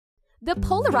The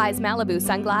Polarized Malibu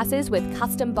sunglasses with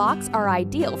custom box are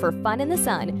ideal for fun in the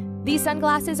sun. These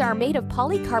sunglasses are made of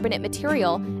polycarbonate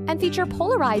material and feature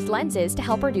polarized lenses to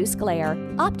help reduce glare,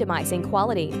 optimizing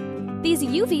quality. These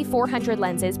UV 400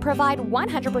 lenses provide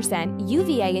 100%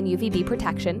 UVA and UVB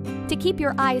protection to keep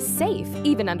your eyes safe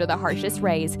even under the harshest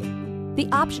rays. The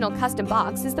optional custom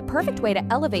box is the perfect way to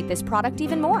elevate this product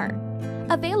even more.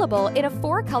 Available in a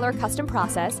 4-color custom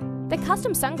process, the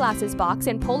custom sunglasses box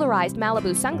and polarized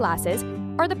Malibu sunglasses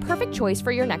are the perfect choice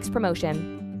for your next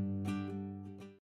promotion.